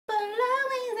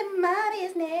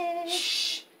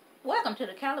Welcome to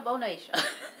the Calibo Nation.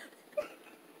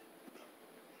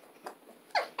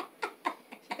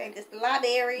 She think it's the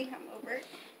library. I'm over it.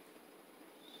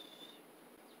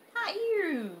 How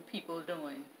you people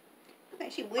doing? I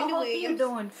think she I Wendy hope Williams. you're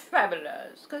doing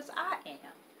fabulous, because I am.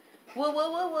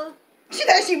 What? She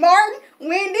think she Martin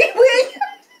Wendy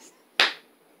Williams.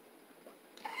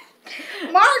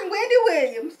 Martin Wendy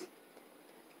Williams.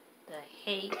 The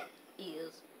hate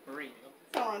is real.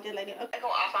 What's wrong with this lady? I go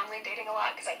off online dating a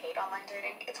lot because I hate online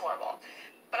dating. It's horrible.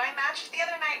 But I matched the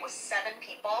other night with 7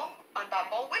 people on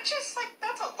Bumble, which is like,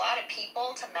 that's a lot of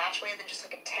people to match with in just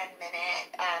like a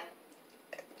 10-minute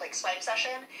swipe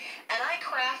session. And I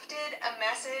crafted a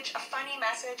message, a funny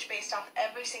message based off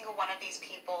every single one of these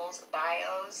people's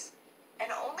bios.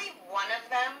 And only one of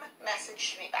them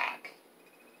messaged me back.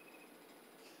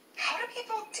 How do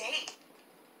people date?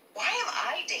 Why am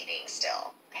I dating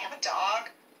still? I have a dog.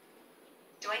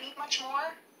 Do I need much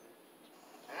more?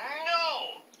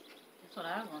 No. That's what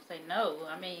I was going to say. No.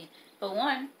 I mean, for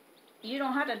one, you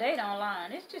don't have to date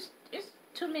online. It's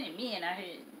too many men out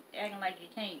here acting like you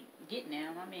can't get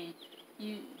them. I mean,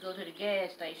 you go to the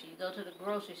gas station, you go to the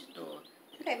grocery store.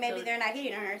 Okay, maybe they're not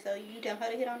hitting on her, so you tell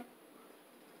her to hit on her?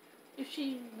 If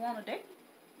she want to date,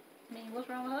 I mean, what's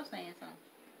wrong with her saying something?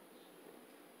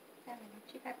 I don't know.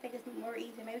 She probably think it's more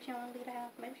easy. Maybe she don't want to leave the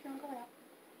house. Maybe she don't go out.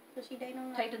 So she dating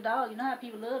online. Take the dog. You know how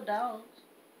people love dogs.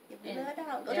 If you love a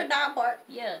dog, go to the dog park.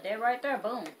 Yeah, they're right there.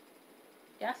 Boom.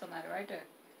 Got somebody right there.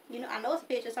 You know, I know it's a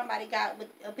picture somebody got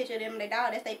with a picture of them and their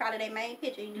dog. That's probably their main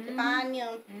picture. You need to find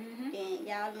them, then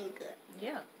y'all link up.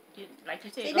 Yeah, like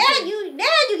you said. See, now you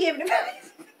give it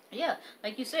advice. Yeah,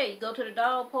 like you said, you go to the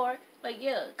dog park. Like,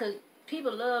 yeah, because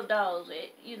people love dogs.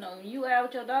 You know, you out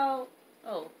with your dog,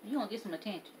 oh, you gonna get some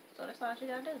attention. So that's all she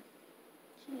gotta do.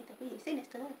 She need to be send this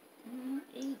to her.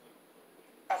 Easy.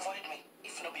 Avoid me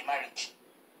if no be marriage.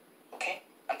 Okay?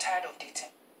 I'm tired of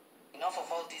dating. Enough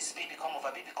of all this baby come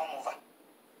over, baby come over.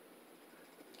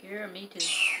 Girl, me too.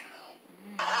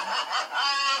 I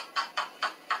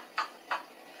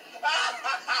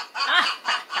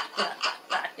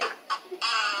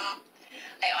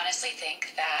honestly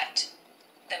think that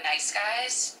the nice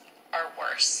guys are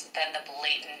worse than the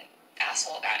blatant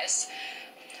asshole guys.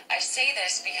 I say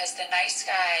this because the nice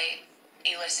guy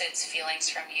elicits feelings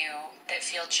from you that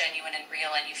feel genuine and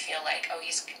real, and you feel like, oh,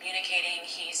 he's communicating,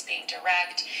 he's being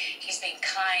direct, he's being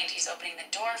kind, he's opening the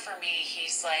door for me,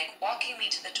 he's like walking me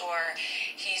to the door,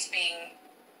 he's being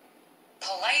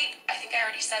polite. I think I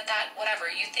already said that. Whatever,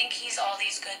 you think he's all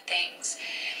these good things,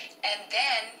 and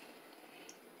then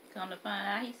come to find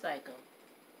out he's psycho.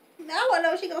 I want to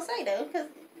know what she gonna say though, because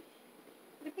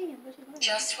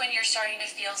just when you're starting to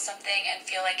feel something and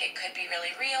feel like it could be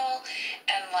really real,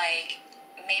 and like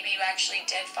maybe you actually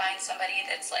did find somebody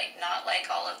that's like not like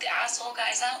all of the asshole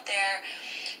guys out there,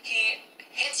 he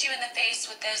hits you in the face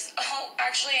with this, oh,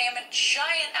 actually I am a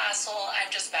giant asshole,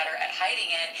 I'm just better at hiding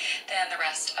it than the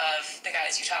rest of the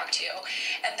guys you talk to.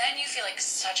 And then you feel like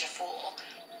such a fool.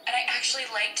 And I actually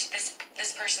liked this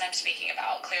person I'm speaking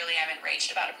about. Clearly I'm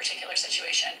enraged about a particular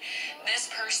situation. This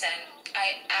person,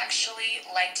 I actually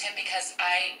liked him because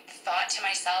I thought to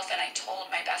myself, and I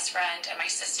told my best friend and my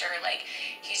sister, like,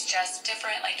 he's just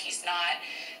different. Like, he's not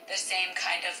the same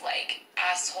kind of, like,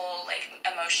 asshole, like,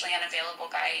 emotionally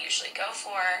unavailable guy I usually go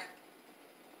for.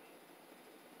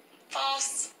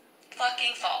 False.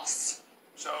 Fucking false.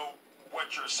 So,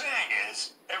 what you're saying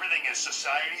is, everything is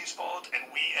society's fault, and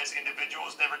we as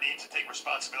individuals never need to take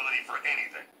responsibility for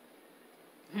anything.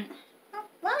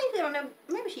 Why do you feel that?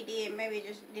 Maybe she did, maybe it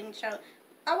just didn't show.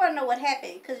 I want to know what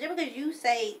happened, because just because you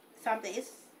say something,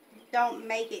 it's don't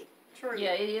make it true.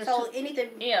 Yeah, it is. So anything.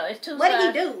 Yeah, it's two what sides.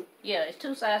 What did he do? Yeah, it's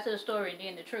two sides to the story and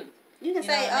then the truth. You can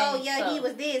say, I mean? oh, yeah, so, he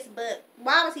was this, but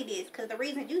why was he this? Because the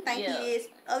reason you think he is,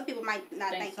 other people might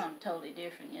not think something totally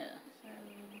different, yeah.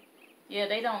 Yeah,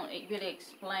 they don't really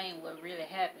explain what really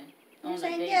happened. You're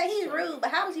saying, yeah, he's rude, but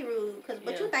how was he rude? Because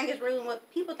what you think is rude and what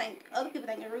people think, other people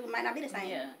think is rude might not be the same.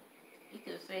 Yeah. You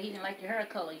could have said he didn't like your hair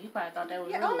color. You probably thought that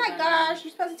was rude. Oh my gosh,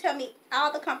 you're supposed to tell me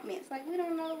all the compliments. Like, we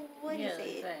don't know what he said.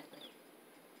 Exactly.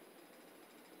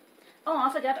 Oh, I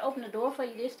forgot to open the door for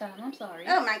you this time. I'm sorry.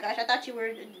 Oh my gosh, I thought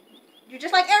you're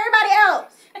just like everybody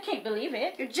else. I can't believe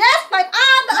it. You're just like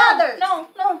all the others. No.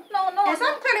 And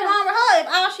something clearly wrong with her. If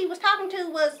all she was talking to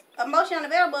was emotionally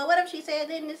unavailable, or whatever she said,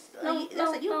 then that's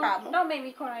a you problem. Don't make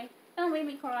me cry. Don't make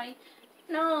me cry.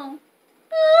 No.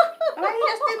 Maybe he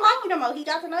just didn't like you no more. He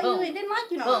got to know you and didn't like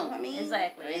you no more. I mean,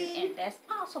 exactly. And that's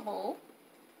possible.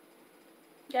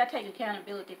 You gotta take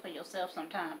accountability for yourself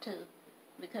sometime too,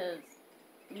 because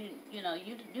you know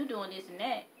you doing this and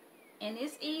that, and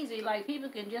it's easy. Like, people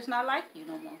can just not like you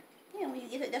no more. Yeah, when you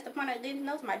get it, that's the point of getting to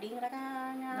know somebody. You like,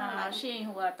 Nah, she ain't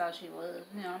who I thought she was.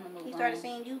 Yeah, I'm gonna move on. He started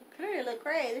seeing you clearly look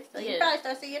crazy, so Yeah. you probably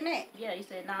start seeing that. Yeah, he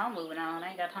said, nah, I'm moving on. I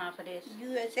ain't got time for this.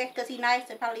 You accept because he nice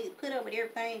to probably put up with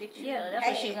everything that you Yeah, that's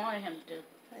had. what she wanted him to do.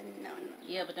 But no.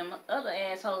 Yeah, but them other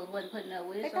assholes wasn't putting up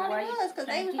with it. They So probably why was, because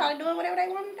they was probably doing whatever they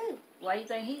wanted to do. Why you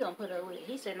think he gonna put up with it?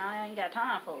 He said, nah, I ain't got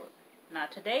time for it.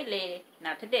 Not today, lady.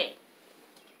 Not today.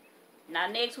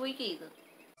 Not next week either.